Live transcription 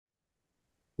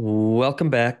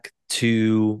Welcome back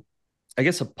to, I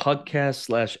guess, a podcast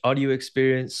slash audio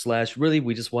experience slash really,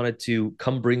 we just wanted to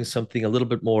come bring something a little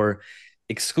bit more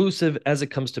exclusive as it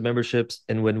comes to memberships.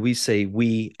 And when we say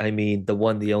we, I mean the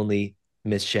one, the only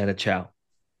Miss Shanna Chow.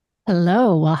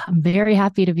 Hello. Well, I'm very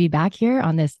happy to be back here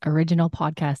on this original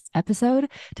podcast episode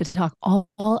to talk all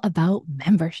about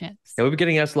memberships. Now, we've been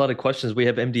getting asked a lot of questions. We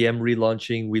have MDM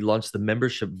relaunching. We launched the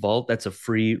Membership Vault. That's a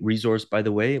free resource, by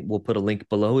the way. We'll put a link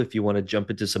below if you want to jump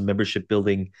into some membership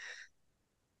building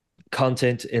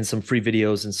content and some free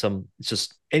videos and some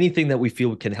just anything that we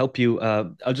feel can help you.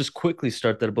 I'll just quickly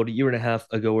start that about a year and a half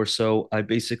ago or so, I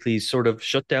basically sort of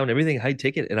shut down everything high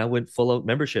ticket and I went full out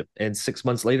membership. And 6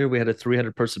 months later, we had a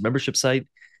 300-person membership site.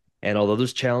 And although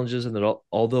there's challenges and that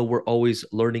although we're always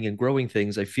learning and growing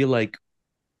things, I feel like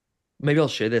maybe I'll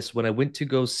share this. When I went to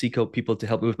go seek out people to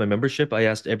help me with my membership, I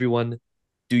asked everyone,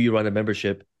 do you run a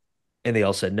membership? And they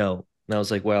all said no. And I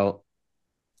was like, well,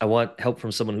 I want help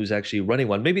from someone who's actually running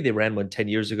one. Maybe they ran one 10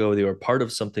 years ago. They were part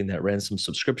of something that ran some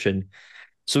subscription.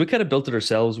 So we kind of built it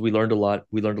ourselves. We learned a lot.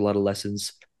 We learned a lot of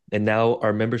lessons. And now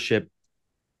our membership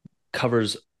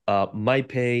covers my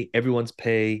pay, everyone's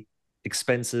pay,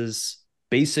 expenses,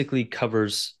 basically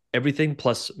covers everything,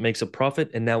 plus makes a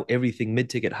profit. And now everything mid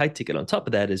ticket, high ticket on top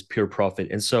of that is pure profit.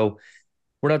 And so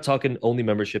we're not talking only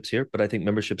memberships here, but I think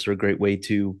memberships are a great way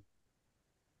to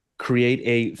create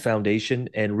a foundation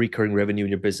and recurring revenue in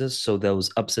your business. So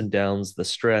those ups and downs, the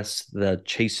stress, the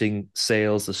chasing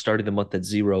sales, the starting the month at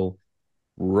zero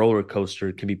roller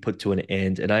coaster can be put to an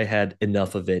end. And I had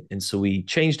enough of it. And so we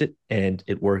changed it and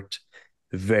it worked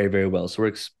very, very well. So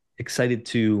we're excited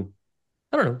to,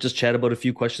 I don't know, just chat about a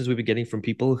few questions we've been getting from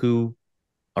people who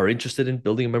are interested in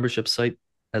building a membership site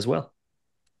as well.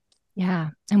 Yeah.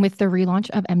 And with the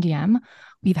relaunch of MDM,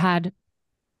 we've had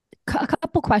a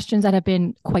couple questions that have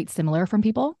been quite similar from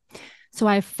people. So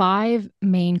I have five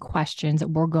main questions that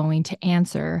we're going to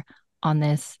answer on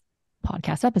this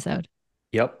podcast episode.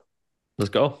 Yep. Let's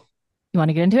go. You want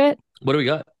to get into it? What do we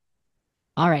got?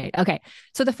 All right. Okay.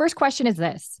 So the first question is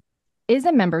this: is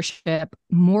a membership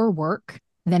more work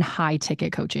than high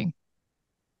ticket coaching?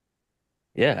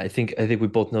 Yeah, I think we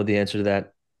both know the answer to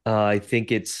that. I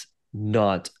think it's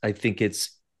not. I think it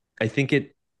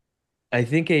I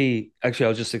think a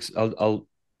actually I'll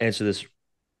answer this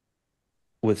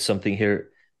with something here.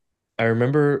 I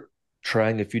remember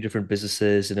trying a few different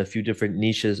businesses and a few different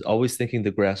niches, always thinking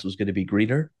the grass was going to be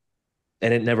greener,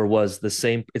 and it never was the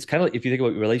same. It's kind of like if you think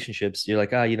about relationships, you're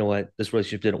like, you know what, this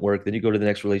relationship didn't work. Then you go to the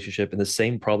next relationship, and the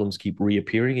same problems keep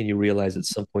reappearing, and you realize at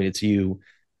some point it's you.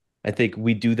 I think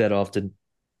we do that often.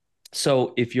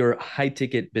 So if your high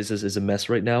ticket business is a mess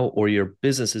right now, or your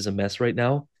business is a mess right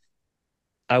now,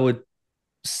 I would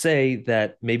say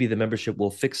that maybe the membership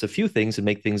will fix a few things and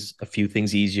make things a few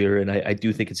things easier. And I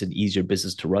do think it's an easier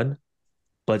business to run,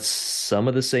 but some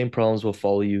of the same problems will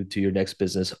follow you to your next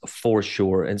business for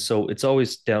sure. And so it's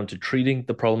always down to treating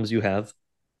the problems you have,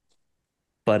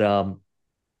 but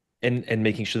and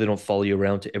making sure they don't follow you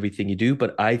around to everything you do.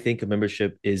 But I think a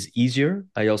membership is easier.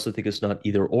 I also think it's not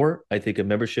either or. I think a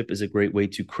membership is a great way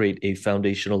to create a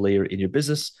foundational layer in your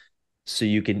business so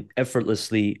you can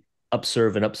effortlessly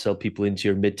upserve and upsell people into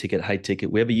your mid ticket, high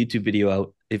ticket. We have a YouTube video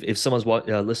out. If someone's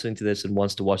listening to this and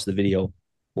wants to watch the video,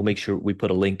 we'll make sure we put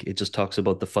a link. It just talks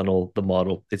about the funnel, the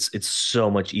model. It's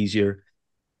so much easier.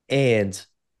 And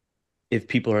if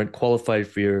people aren't qualified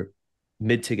for your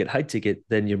mid ticket, high ticket,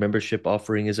 then your membership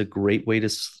offering is a great way to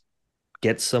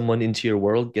get someone into your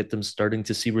world, get them starting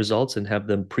to see results, and have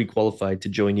them pre qualified to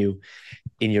join you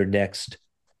in your next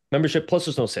membership. Plus,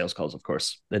 there's no sales calls, of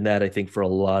course. And that I think for a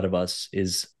lot of us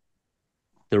is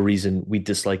the reason we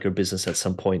dislike our business at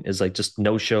some point is like just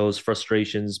no shows,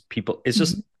 frustrations, people. It's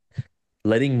just Mhm.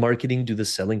 letting marketing do the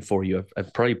selling for you.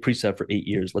 I've probably preached that for 8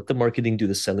 years. Let the marketing do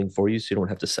the selling for you so you don't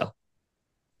have to sell.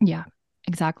 Yeah,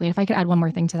 exactly. If I could add one more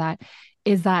thing to that,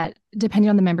 is that depending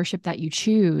on the membership that you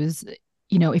choose,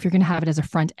 if you're going to have it as a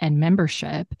front end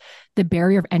membership, the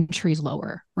barrier of entry is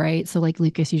lower, right? So, like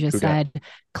Lucas, you just True that. said,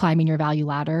 climbing your value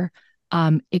ladder,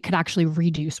 it could actually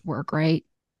reduce work, right?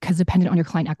 Because dependent on your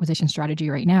client acquisition strategy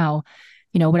right now,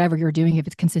 whatever you're doing, if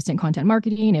it's consistent content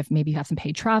marketing, if maybe you have some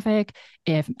paid traffic,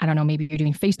 if I don't know, maybe you're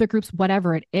doing Facebook groups,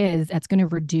 whatever it is, that's going to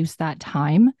reduce that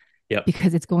time Yep.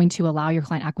 because it's going to allow your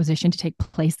client acquisition to take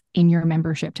place in your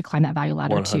membership to climb that value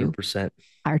ladder to 100%.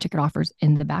 higher ticket offers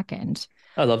in the back end.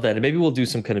 I love that. And maybe we'll do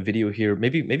some kind of video here.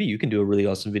 Maybe you can do a really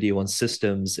awesome video on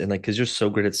systems and like because you're so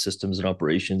great at systems and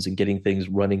operations and getting things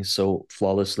running so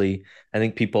flawlessly. I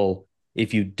think people,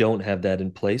 if you don't have that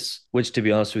in place, which to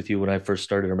be honest with you, when I first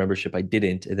started our membership, I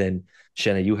didn't. And then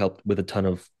Shanna, you helped with a ton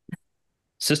of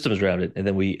systems around it. And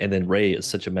then Ray is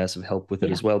such a massive help with it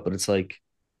Yeah. as well. But it's like,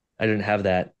 I didn't have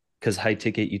that because high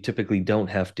ticket, you typically don't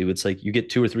have to. It's like you get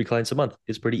 2 or 3 clients a month.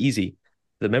 It's pretty easy.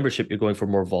 The membership, you're going for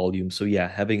more volume. So yeah,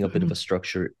 having a bit of Mhm. a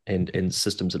structure and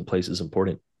systems in place is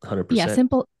important. Yeah, 100%.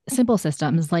 simple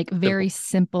systems, like very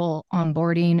Simple. simple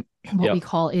onboarding. What we Yep.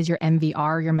 call is your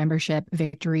MVR, your membership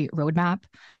victory roadmap,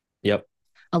 Yep.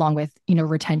 along with,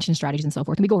 retention strategies and so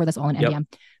forth. And we go over this all in Yep. MDM,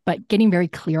 but getting very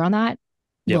clear on that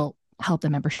Yep. will help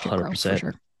the membership grow for 100%.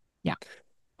 sure. Yeah.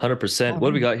 100%. What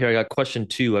do we Alrighty. got here? I got question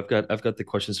two. I've got the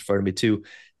questions in front of me too.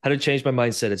 How to change my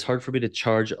mindset. It's hard for me to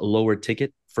charge a lower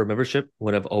ticket for membership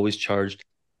when I've always charged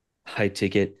high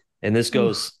ticket. And this Oof.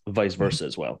 goes vice versa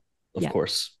as well. Of Yeah.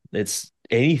 course. It's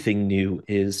anything new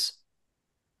is,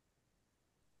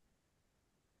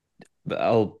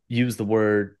 I'll use the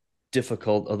word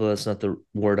difficult, although that's not the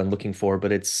word I'm looking for,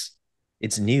 but it's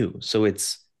new. So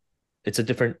it's a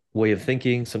different way of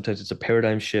thinking. Sometimes it's a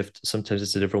paradigm shift. Sometimes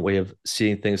it's a different way of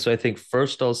seeing things. So I think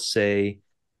first I'll say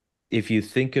if you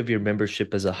think of your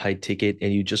membership as a high ticket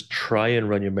and you just try and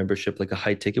run your membership like a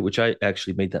high ticket, which I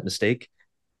actually made that mistake,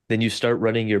 then you start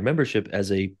running your membership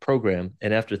as a program.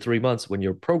 And after 3 months, when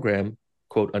your program,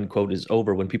 quote unquote, is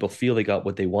over, when people feel they got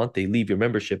what they want, they leave your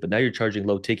membership. But now you're charging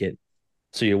low ticket.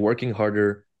 So you're working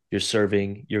harder, you're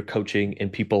serving, you're coaching, and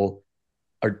people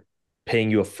are paying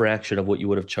you a fraction of what you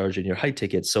would have charged in your high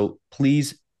ticket. So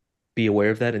please be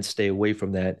aware of that and stay away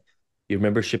from that. Your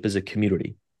membership is a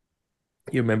community.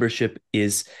 Your membership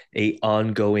is a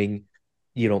ongoing,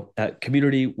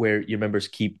 community where your members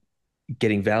keep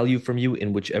getting value from you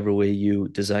in whichever way you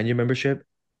design your membership.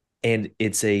 And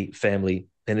it's a family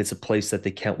and it's a place that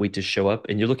they can't wait to show up.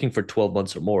 And you're looking for 12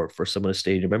 months or more for someone to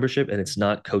stay in your membership. And it's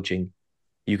not coaching.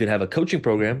 You can have a coaching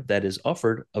program that is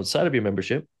offered outside of your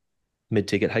membership, mid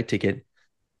ticket, high ticket,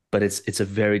 but it's a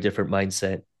very different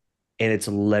mindset and it's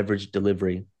leverage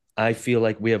delivery. I feel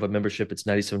like we have a membership. It's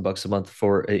 $97 a month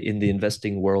for in the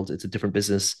investing world. It's a different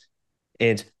business,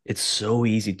 and it's so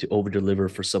easy to over deliver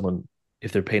for someone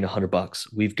if they're paying $100.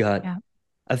 We've got Yeah.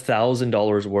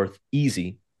 $1,000 worth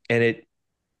easy, and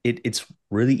it's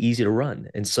really easy to run.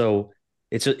 And so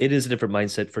it is a different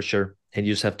mindset for sure. And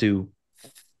you just have to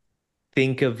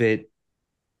think of it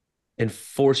and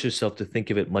force yourself to think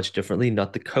of it much differently.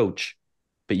 Not the coach,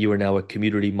 but you are now a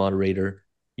community moderator.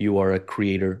 You are a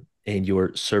creator, and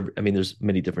you're serve. I mean, there's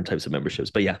many different types of memberships,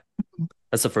 but yeah,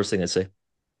 that's the first thing I say.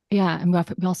 Yeah. And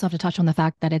we also have to touch on the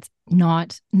fact that it's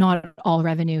not all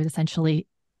revenue is essentially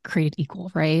created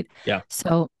equal, right? Yeah.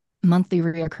 So monthly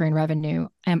recurring revenue,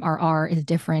 MRR, is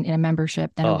different in a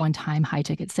membership than a Oh, one-time high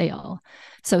ticket sale.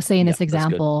 So say in yeah, this that's good.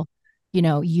 example,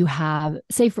 you have,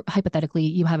 say hypothetically,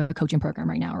 you have a coaching program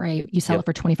right now, right? You sell it Yep.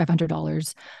 for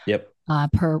 $2,500 Yep.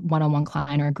 per one-on-one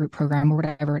client or a group program or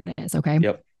whatever it is. Okay.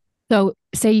 Yep. So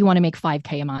say you want to make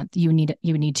 5K a month, you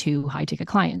need two high ticket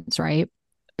clients, right?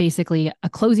 Basically, a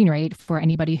closing rate for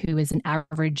anybody who is an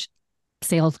average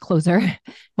sales closer,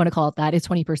 want to call it that, is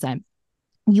 20%.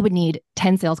 You would need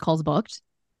 10 sales calls booked,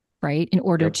 right, in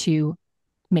order Yep. to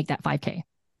make that 5K,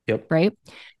 Yep. right?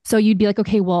 So you'd be like,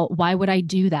 okay, well, why would I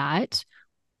do that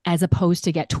as opposed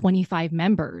to get 25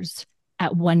 members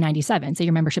at 197? Say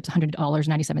your membership's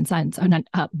 $100.97,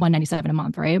 197 a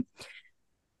month, right?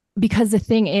 Because the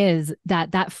thing is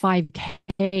that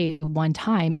 5K one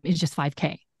time is just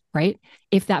 5K, right?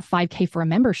 If that 5K for a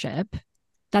membership,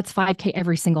 that's 5K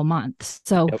every single month.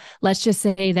 So Yep. let's just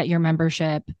say that your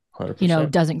membership,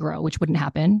 100%. doesn't grow, which wouldn't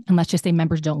happen. And let's just say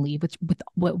members don't leave, which with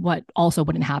what also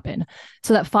wouldn't happen.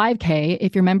 So that 5K,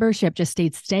 if your membership just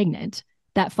stayed stagnant,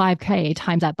 that 5K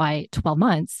times that by 12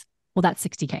 months, well, that's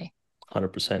 60K,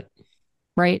 100%.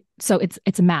 right? So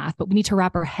it's math, but we need to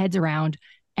wrap our heads around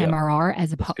Yep. MRR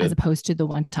That's as good. opposed to the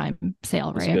one time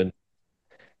sale, That's right? good.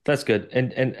 That's good.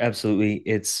 And absolutely,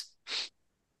 it's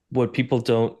what people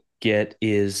don't get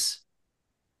is,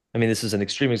 I mean, this is an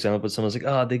extreme example, but someone's like,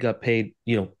 oh, they got paid,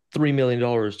 $3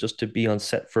 million just to be on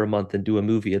set for a month and do a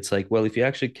movie. It's like, well, if you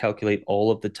actually calculate all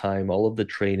of the time, all of the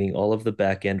training, all of the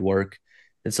back end work,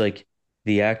 it's like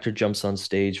the actor jumps on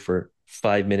stage for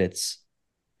 5 minutes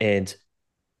and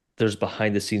there's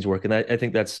behind the scenes work. And I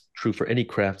think that's true for any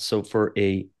craft. So for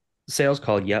a sales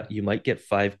call, yeah, you might get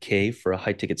 5K for a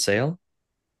high ticket sale,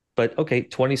 but okay,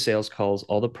 20 sales calls,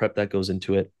 all the prep that goes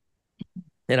into it,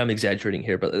 and I'm exaggerating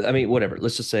here, but I mean, whatever.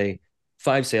 Let's just say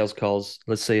 5 sales calls.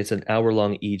 Let's say it's an hour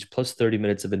long each, plus 30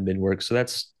 minutes of admin work. So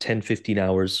that's 10, 15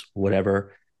 hours,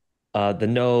 whatever. The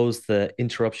no's, the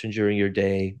interruption during your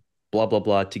day, blah, blah,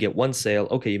 blah, to get one sale.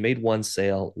 Okay, you made one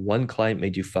sale. One client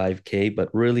made you 5K, but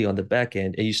really on the back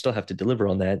end, and you still have to deliver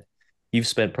on that. You've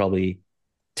spent probably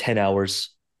 10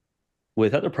 hours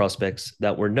with other prospects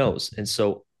that were no's. And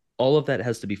so all of that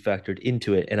has to be factored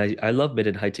into it. And I love mid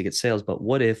and high ticket sales, but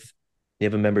what if you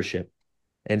have a membership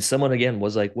and someone again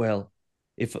was like, well,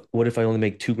 if what if I only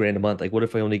make 2 grand a month? Like, what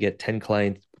if I only get 10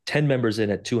 clients, 10 members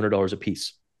in at $200 a piece?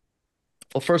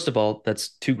 Well, first of all, that's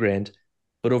 2 grand,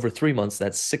 but over 3 months,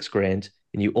 that's 6 grand,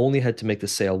 and you only had to make the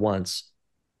sale once.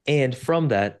 And from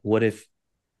that, what if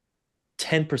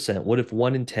 10%, what if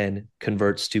 1 in 10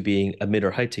 converts to being a mid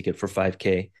or high ticket for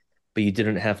 5K, but you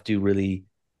didn't have to really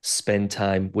spend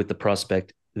time with the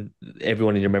prospect?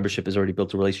 Everyone in your membership has already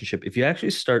built a relationship. If you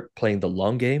actually start playing the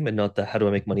long game and not the how do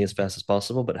I make money as fast as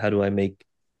possible, but how do I make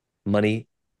money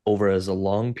over as a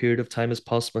long period of time as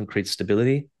possible and create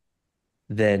stability,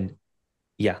 then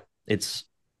yeah, it's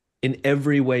in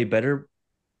every way better.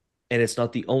 And it's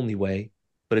not the only way,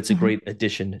 but it's a Mhm. great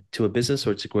addition to a business,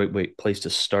 or it's a great place to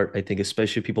start. I think,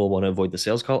 especially if people want to avoid the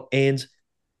sales call. And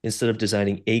instead of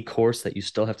designing a course that you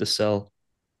still have to sell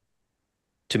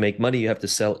to make money, you have to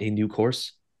sell a new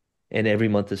course. And every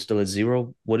month is still at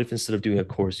zero. What if instead of doing a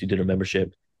course, you did a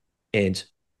membership? And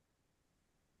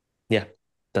yeah,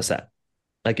 that's that.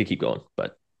 I could keep going,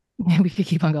 but We could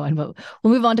keep on going, but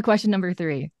we'll move on to question number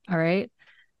three. All right.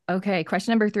 Okay.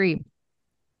 Question number three.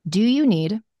 Do you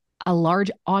need a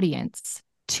large audience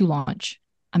to launch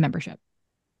a membership?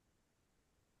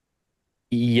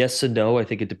 yes and no. I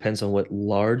think it depends on what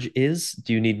large is.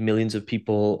 Do you need millions of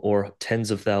people or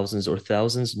tens of thousands or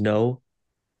thousands? No.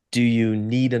 Do you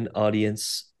need an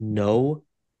audience? No.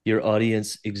 Your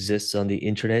audience exists on the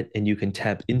internet and you can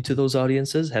tap into those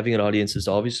audiences. Having an audience is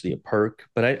obviously a perk,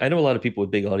 but I know a lot of people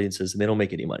with big audiences and they don't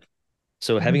make any money.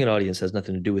 So having Mhm. an audience has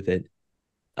nothing to do with it.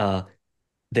 Uh,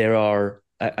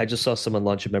 I just saw someone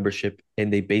launch a membership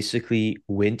and they basically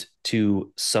went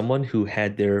to someone who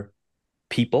had their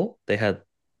people. They had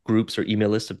groups or email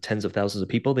lists of tens of thousands of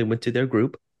people. They went to their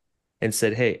group and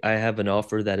said, "Hey, I have an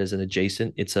offer that is an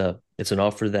adjacent. It's an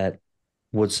offer that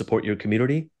would support your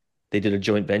community." They did a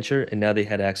joint venture and now they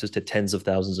had access to tens of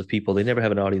thousands of people. They never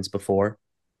have an audience before,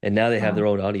 and now they have Wow. their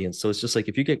own audience. So it's just like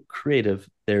if you get creative,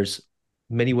 there's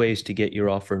many ways to get your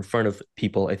offer in front of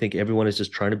people. I think everyone is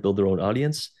just trying to build their own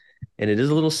audience, and it is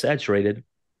a little saturated.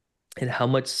 And how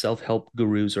much self-help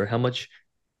gurus or how much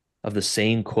of the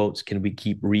same quotes can we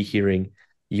keep rehearing?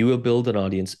 You will build an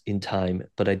audience in time,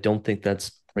 but I don't think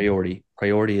that's priority.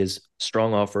 Priority is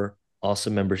strong offer,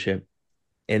 awesome membership,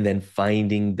 and then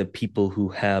finding the people who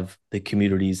have the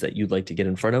communities that you'd like to get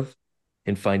in front of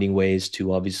and finding ways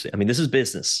to obviously, I mean, this is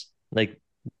business. Like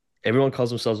everyone calls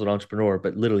themselves an entrepreneur,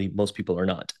 but literally most people are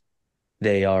not.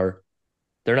 They are,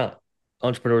 they're not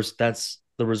entrepreneurs. That's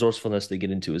the resourcefulness they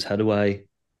get into is how do I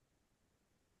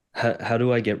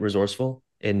get resourceful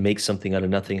and make something out of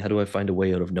nothing? How do I find a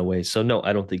way out of no way? So no,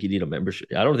 I don't think you need a membership.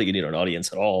 I don't think you need an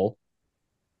audience at all.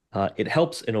 It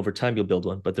helps, and over time you'll build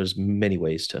one. But there's many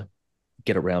ways to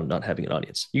get around not having an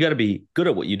audience. You got to be good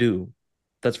at what you do,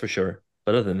 that's for sure.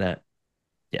 But other than that,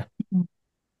 yeah,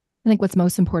 I think what's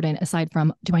most important, aside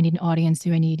from do I need an audience,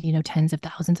 do I need, tens of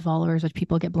thousands of followers, which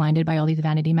people get blinded by all these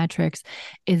vanity metrics,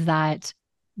 is that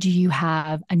do you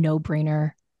have a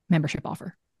no-brainer membership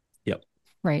offer? yep.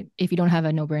 Right. If you don't have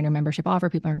a no-brainer membership offer,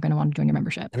 people aren't going to want to join your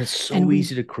membership. And it's And so we,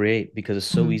 easy to create because it's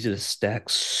so mhm. easy to stack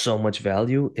so much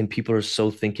value. And people are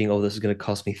so thinking, oh, this is going to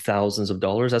cost me thousands of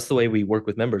dollars. That's the way we work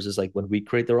with members is like when we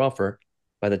create their offer,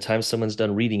 by the time someone's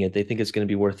done reading it, they think it's going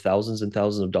to be worth thousands and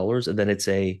thousands of dollars. And then it's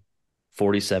a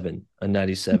 47, a Mhm.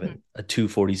 97, a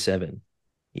 247.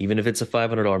 Even if it's a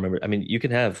 $500 member, I mean, you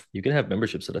can have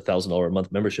memberships at $1,000 a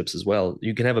month memberships as well.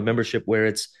 You can have a membership where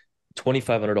it's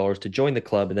 $2,500 to join the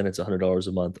club, and then it's $100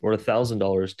 a month, or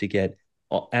 $1,000 to get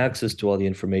access to all the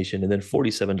information, and then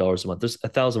 $47 a month. There's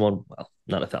 1,001, well,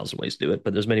 not 1,000 ways to do it,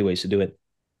 but there's many ways to do it.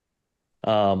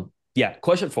 Yeah.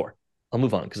 Question four. I'll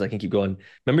move on because I can keep going.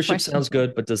 Membership Question sounds four.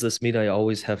 good, but does this mean I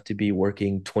always have to be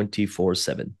working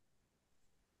 24/7?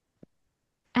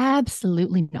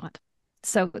 Absolutely not.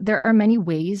 So there are many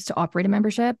ways to operate a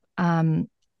membership. And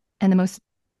the most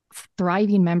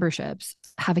thriving memberships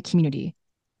have a community.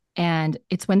 And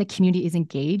it's when the community is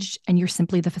engaged and you're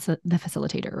simply the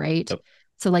facilitator, right? Yep.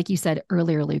 So, like you said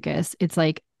earlier, Lucas, it's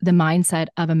like the mindset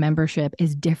of a membership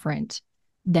is different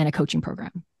than a coaching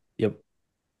program, Yep.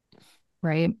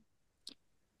 right?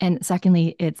 And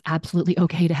secondly, it's absolutely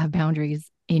okay to have boundaries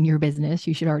in your business.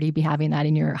 You should already be having that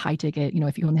in your high ticket,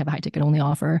 if you only have a high ticket only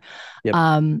offer. Yep.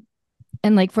 Um,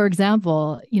 and like, for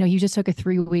example, you just took a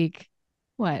 3 week,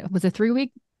 what was a 3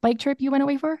 week bike trip you went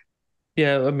away for?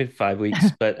 Yeah, I mean 5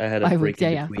 weeks, but I had a 5 weeks. break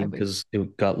in Yeah, yeah, between 5 weeks. because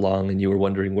it got long and you were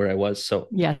wondering where I was, so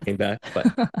Yes. came back. But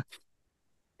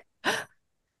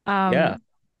yeah, um,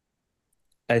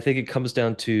 I think it comes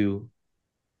down to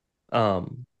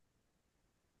um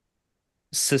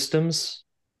systems.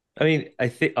 I mean, I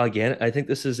think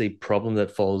this is a problem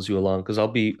that follows you along because I'll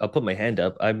put my hand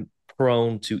up. I'm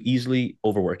prone to easily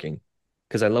overworking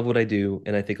because I love what I do,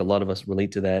 and I think a lot of us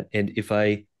relate to that. And if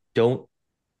I don't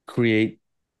create,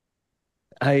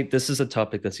 this is a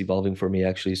topic that's evolving for me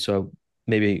actually. So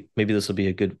maybe this will be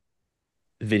a good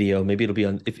video. Maybe it'll be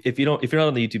on if you're not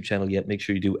on the YouTube channel yet, make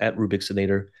sure you do at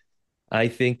Rubixinator. I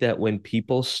think that when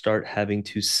people start having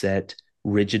to set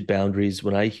rigid boundaries,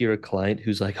 when I hear a client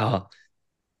who's like, I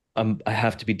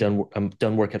have to be done. I'm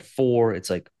done work at 4. It's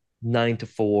like 9 to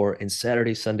 4, and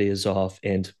Saturday, Sunday is off,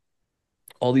 and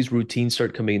all these routines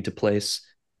start coming into place.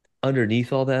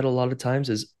 Underneath all that, a lot of times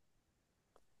is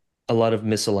a lot of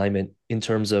misalignment in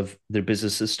terms of their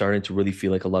businesses starting to really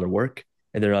feel like a lot of work,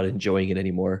 and they're not enjoying it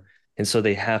anymore. And so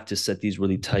they have to set these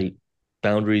really tight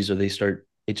boundaries, or they start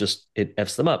it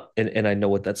f's them up. And I know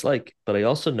what that's like, but I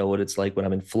also know what it's like when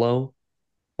I'm in flow,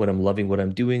 when I'm loving what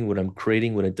I'm doing, when I'm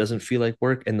creating, when it doesn't feel like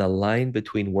work. And the line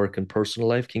between work and personal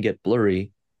life can get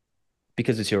blurry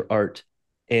because it's your art.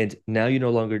 And now you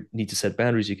no longer need to set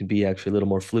boundaries. You can be actually a little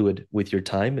more fluid with your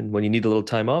time. And when you need a little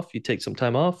time off, you take some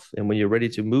time off. And when you're ready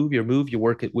to move, you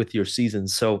work it with your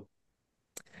seasons. So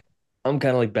I'm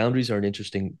kind of like boundaries are an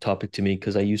interesting topic to me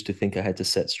because I used to think I had to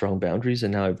set strong boundaries.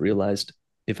 And now I've realized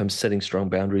if I'm setting strong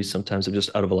boundaries, sometimes I'm just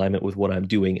out of alignment with what I'm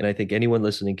doing. And I think anyone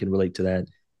listening can relate to that.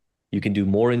 You can do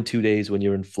more in 2 days when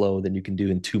you're in flow than you can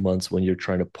do in 2 months when you're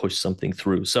trying to push something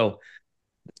through. So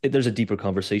there's a deeper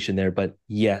conversation there. But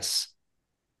yes,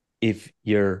 if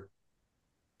you're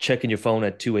checking your phone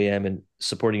at 2 a.m. and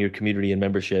supporting your community and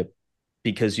membership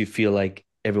because you feel like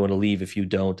everyone will leave if you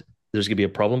don't, there's going to be a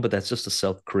problem, but that's just a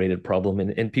self-created problem.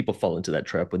 And people fall into that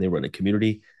trap when they run a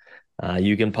community.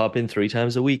 You can pop in 3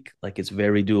 times a week. Like it's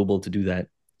very doable to do that.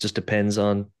 Just depends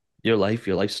on your life,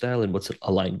 your lifestyle, and what's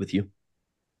aligned with you.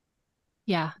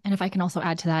 Yeah. And if I can also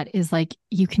add to that, is like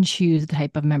you can choose the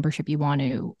type of membership you want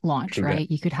to launch, True that.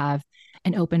 right? You could have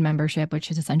an open membership,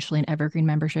 which is essentially an evergreen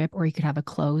membership, or you could have a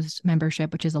closed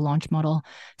membership, which is a launch model.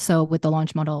 So with the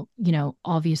launch model,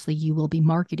 obviously you will be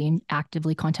marketing,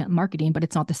 actively content marketing, but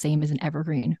it's not the same as an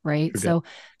evergreen, right? True that. So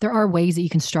there are ways that you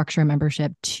can structure a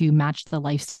membership to match the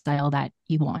lifestyle that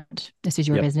you want. This is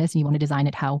your Yep. business and you want to design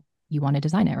it how you want to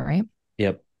design it, right?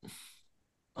 Yep.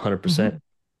 Mm-hmm. 100%.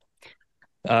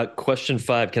 Question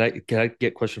 5. Can I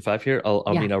get question 5 here? Yeah, I'll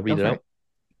go read it for it. out.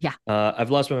 Yeah. I've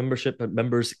lost my membership, but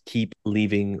members keep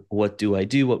leaving. What do I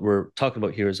do? What we're talking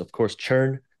about here is, of course,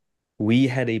 churn. We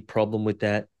had a problem with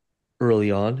that early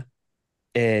on,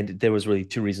 and there was really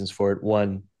 2 reasons for it.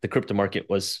 One, the crypto market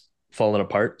was falling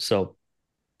apart, so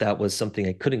that was something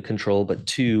I couldn't control. But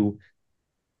two,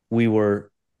 we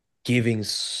were giving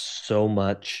so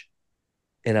much,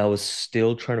 and I was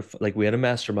still trying to like we had a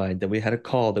mastermind, then we had a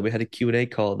call, then we had a Q&A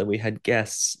call, then we had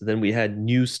guests, then we had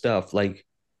new stuff. Like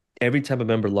every time a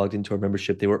member logged into our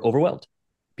membership, they were overwhelmed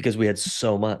because we had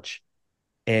so much.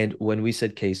 And when we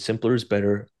said, okay, simpler is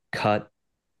better, cut,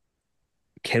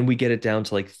 can we get it down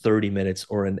to like 30 minutes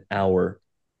or an hour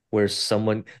where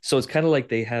so it's kind of like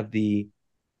they have you've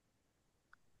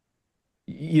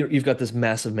got this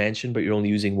massive mansion, but you're only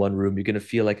using one room. You're going to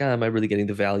feel like, am I really getting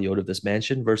the value out of this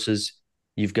mansion? Versus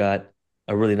you've got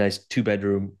a really nice 2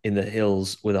 bedroom in the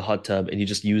hills with a hot tub and you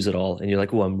just use it all. And you're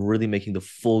like, oh, I'm really making the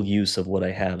full use of what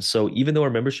I have. So even though our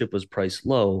membership was priced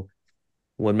low,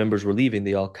 when members were leaving,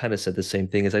 they all kind of said the same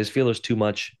thing: is I just feel there's too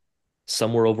much.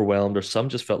 Some were overwhelmed, or some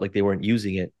just felt like they weren't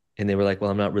using it. And they were like, well,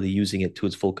 I'm not really using it to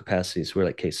its full capacity. So we're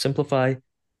like, okay, simplify.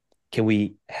 Can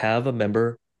we have a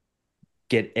member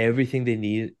get everything they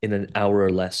need in an hour or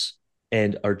less?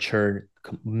 And our churn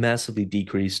massively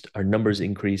decreased, our numbers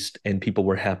increased, and people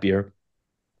were happier.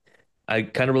 I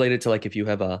kind of related to like if you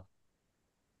have I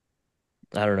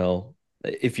don't know,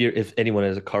 if anyone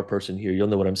is a car person here, you'll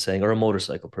know what I'm saying, or a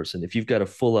motorcycle person. If you've got a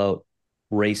full out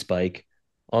race bike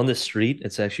on the street,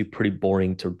 it's actually pretty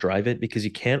boring to drive it because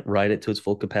you can't ride it to its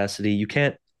full capacity. You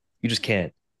just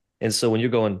can't. And so when you're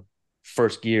going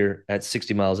first gear at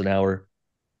 60 miles an hour,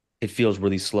 it feels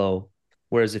really slow.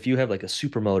 Whereas if you have like a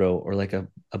supermoto or like a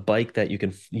bike that you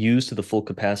can use to the full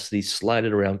capacity, slide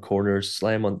it around corners,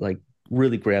 slam on like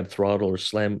really grab throttle or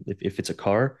slam if it's a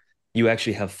car, you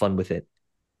actually have fun with it.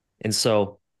 And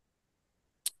so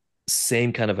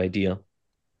same kind of idea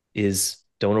is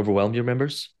don't overwhelm your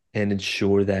members and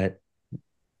ensure that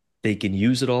they can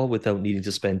use it all without needing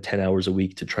to spend 10 hours a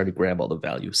week to try to grab all the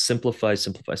value. Simplify,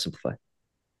 simplify, simplify.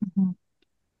 Mhm.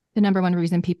 The number one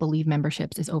reason people leave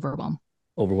memberships is overwhelm.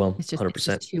 Overwhelm It's just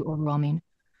 100%. too overwhelming.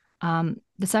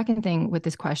 The second thing with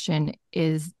this question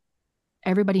is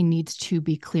everybody needs to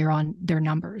be clear on their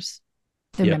numbers,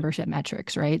 their Yep. membership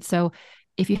metrics, right? So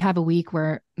if you have a week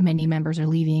where many members are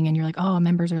leaving and you're like, oh,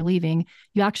 members are leaving,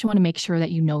 you actually want to make sure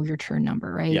that you know your churn number,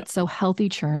 Yeah. right? So healthy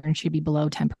churn should be below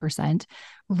 10%.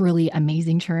 Really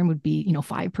amazing churn would be,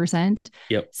 5%.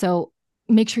 Yep. So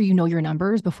make sure you know your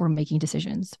numbers before making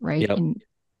decisions, right? Yep. And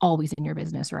always in your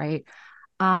business, right?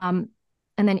 Um,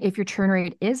 and then if your churn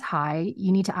rate is high,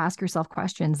 you need to ask yourself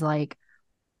questions like,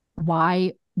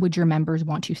 why would your members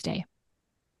want to stay?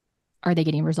 Are they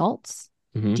getting results?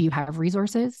 Do Mm-hmm. you have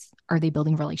resources? Are they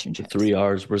building The relationships? three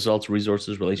R's: results,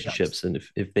 resources, Yes. relationships. And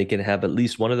if they can have at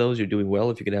least one of those, you're doing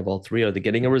well. If you can have all three, are they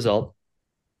getting a result?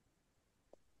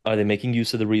 Are they making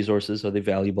use of the resources? Are they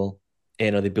valuable?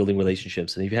 And are they building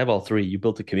relationships? And if you have all three, you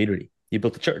built a community, you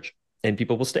built a church, and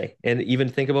people will stay. And even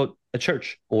think about a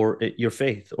church or your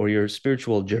faith or your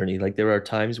spiritual journey. Like there are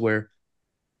times where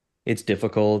it's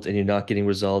difficult and you're not getting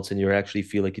results and you actually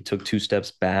feel like you took two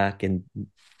steps back. And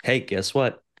hey, guess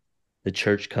what? The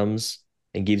church comes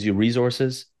and gives you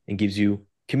resources and gives you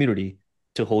community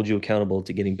to hold you accountable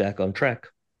to getting back on track.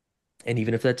 And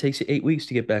even if that takes you 8 weeks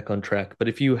to get back on track, but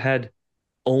if you had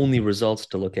only results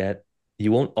to look at,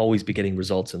 you won't always be getting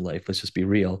results in life. Let's just be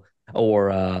real.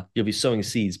 Or you'll be sowing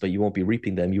seeds, but you won't be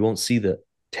reaping them. You won't see the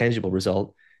tangible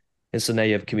result. And so now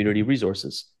you have community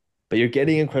resources, but you're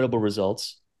getting incredible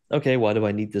results. Okay, why do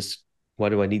I need this? Why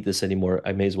do I need this anymore?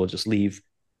 I may as well just leave.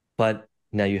 But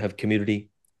now you have community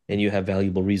and you have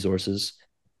valuable resources.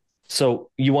 So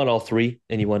you want all three,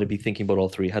 and you want to be thinking about all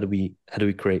three. How do we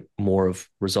create more of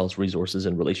results, resources,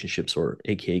 and relationships, or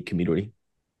AKA community?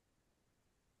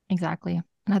 Exactly.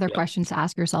 Another Yeah. question to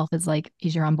ask yourself is like,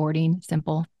 is your onboarding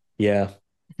simple, Yeah.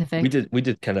 We specific? did we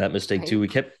did kind of that mistake Right. too.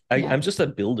 Yeah. I'm just a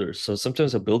builder. So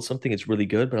sometimes I'll build something, it's really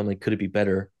good, but I'm like, could it be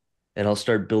better? And I'll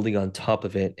start building on top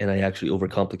of it and I actually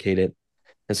overcomplicate it.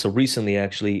 And so recently,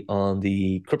 actually, on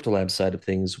the Crypto Lab side of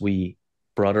things, we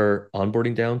brought our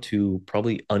onboarding down to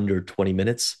probably under 20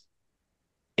 minutes.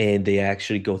 And they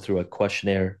actually go through a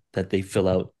questionnaire that they fill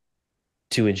out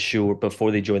to ensure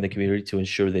before they join the community to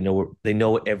ensure they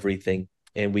know everything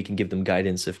and we can give them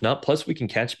guidance. If not, plus we can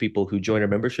catch people who join our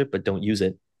membership but don't use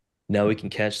it. Now we can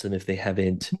catch them if they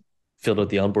haven't filled out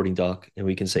the onboarding doc and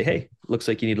we can say, hey, looks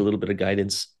like you need a little bit of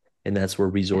guidance. And that's where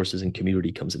Yeah. resources and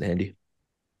community comes in handy.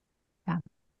 Yeah.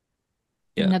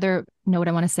 Yeah. Another note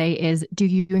I want to say is, do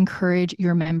you encourage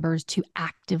your members to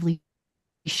actively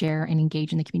share and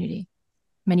engage in the community?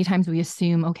 Many times we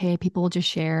assume, okay, people will just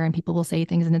share and people will say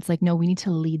things. And it's like, no, we need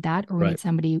to lead that, or we Right. need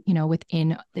somebody,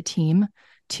 within the team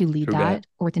to lead True that. that,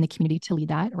 or within the community to lead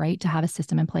that, right? To have a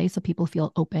system in place so people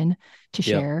feel open to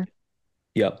Yep. share.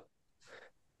 Yep.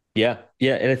 Yeah.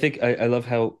 Yeah. And I think I love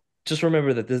how just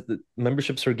remember that the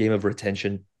memberships are a game of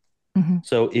retention. Mhm.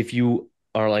 So if you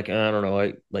are like, I don't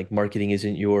know, like marketing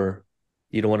isn't you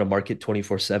don't want to market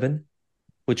 24/7,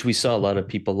 which we saw a lot of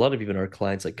people, a lot of even our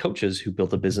clients, like coaches who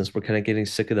built a business, were kind of getting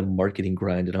sick of the marketing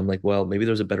grind. And I'm like, well, maybe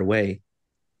there's a better way.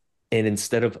 And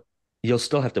instead of, you'll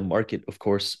still have to market, of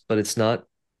course, but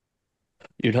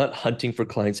you're not hunting for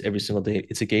clients every single day.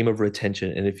 It's a game of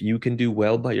retention. And if you can do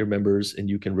well by your members and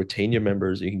you can retain your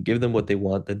members, you can give them what they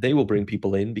want, then they will bring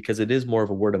people in because it is more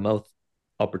of a word of mouth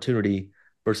opportunity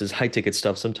versus high ticket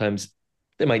stuff. Sometimes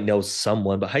they might know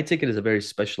someone, but high ticket is a very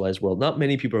specialized world. Not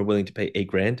many people are willing to pay 8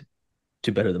 grand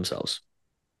to better themselves.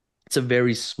 It's a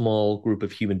very small group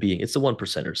of human being. It's the one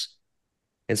percenters.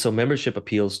 And so membership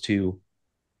appeals to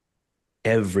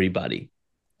everybody,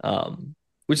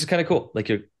 which is kind of cool. Like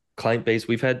your client base,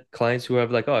 we've had clients who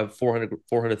have like, oh, I have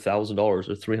 $400,000 or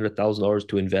 $300,000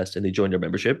 to invest, and they joined our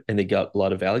membership and they got a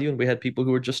lot of value. And we had people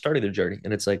who were just starting their journey,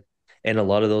 and it's like, and a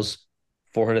lot of those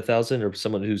 400,000 or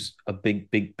someone who's a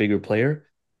bigger player,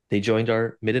 they joined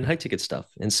our mid and high ticket stuff,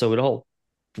 and so it all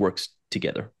works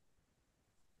together.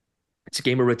 It's a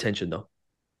game of retention, though.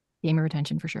 Game of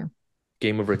retention for sure.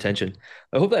 Game of retention.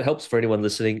 I hope that helps for anyone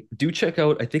listening. Do check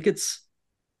out, I think it's,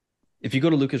 if you go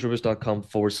to lucasrivers.com/,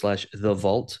 the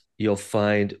vault, you'll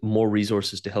find more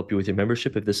resources to help you with your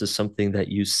membership. If this is something that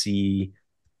you see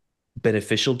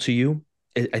beneficial to you,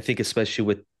 I think, especially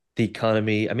with the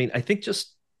economy, I mean, I think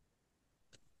just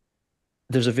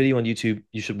there's a video on YouTube,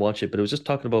 you should watch it, but it was just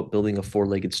talking about building a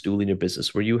four-legged stool in your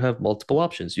business where you have multiple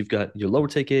options. You've got your lower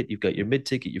ticket, you've got your mid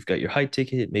ticket, you've got your high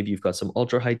ticket, maybe you've got some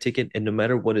ultra high ticket. And no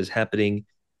matter what is happening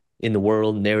in the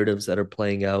world, narratives that are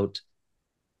playing out,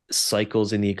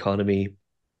 cycles in the economy,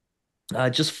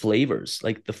 just flavors,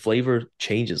 like the flavor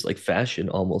changes, like fashion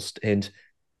almost. And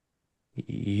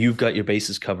you've got your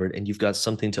bases covered and you've got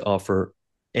something to offer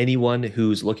anyone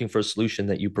who's looking for a solution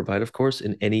that you provide, of course,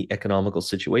 in any economical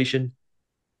situation,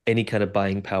 any kind of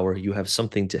buying power. You have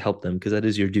something to help them because that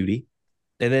is your duty.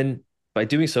 And then by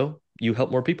doing so, you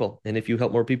help more people. And if you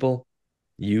help more people,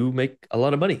 you make a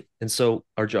lot of money. And so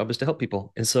our job is to help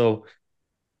people. And so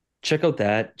check out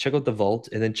that, check out the vault,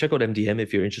 and then check out MDM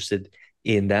if you're interested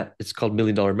in that. It's called $1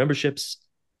 Million Memberships.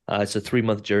 It's a 3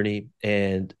 month journey,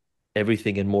 and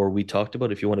everything and more we talked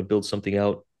about. If you want to build something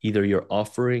out, either you're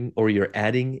offering or you're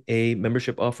adding a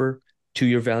membership offer to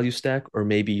your value stack, or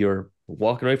maybe you're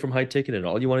walking away from high ticket and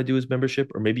all you want to do is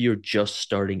membership, or maybe you're just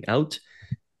starting out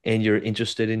and you're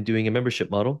interested in doing a membership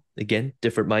model. Again,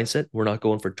 different mindset. We're not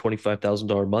going for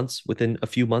 $25,000 months within a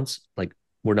few months. Like,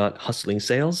 we're not hustling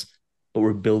sales, but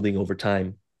we're building over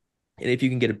time. And if you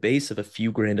can get a base of a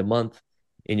few grand a month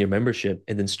in your membership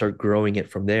and then start growing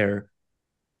it from there,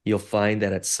 you'll find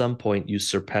that at some point you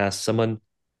surpass someone.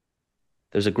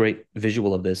 There's a great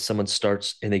visual of this. Someone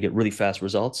starts and they get really fast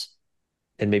results,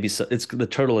 and maybe it's the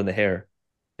turtle in the hare,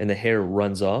 and the hare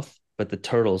runs off, but the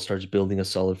turtle starts building a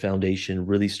solid foundation,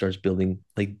 really starts building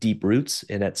like deep roots.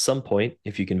 And at some point,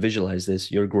 if you can visualize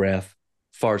this, your graph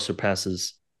far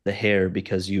surpasses the hare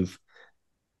because you've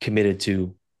committed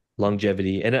to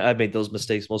longevity. And I've made those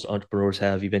mistakes most entrepreneurs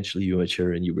have. Eventually you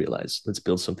mature and you realize, let's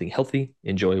build something healthy,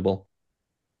 enjoyable,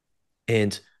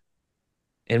 and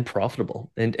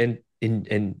profitable, and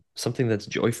something that's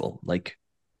joyful. Like,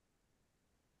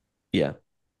 yeah,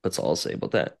 that's all I'll say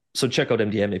about that. So check out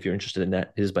MDM if you're interested in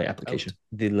that. It is by application.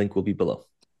 The link will be below.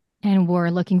 And we're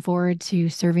looking forward to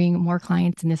serving more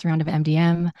clients in this round of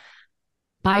MDM.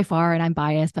 By far, and I'm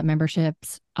biased, but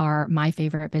memberships are my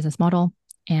favorite business model.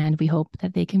 And we hope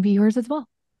that they can be yours as well.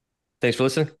 Thanks for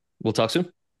listening. We'll talk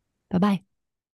soon. Bye bye.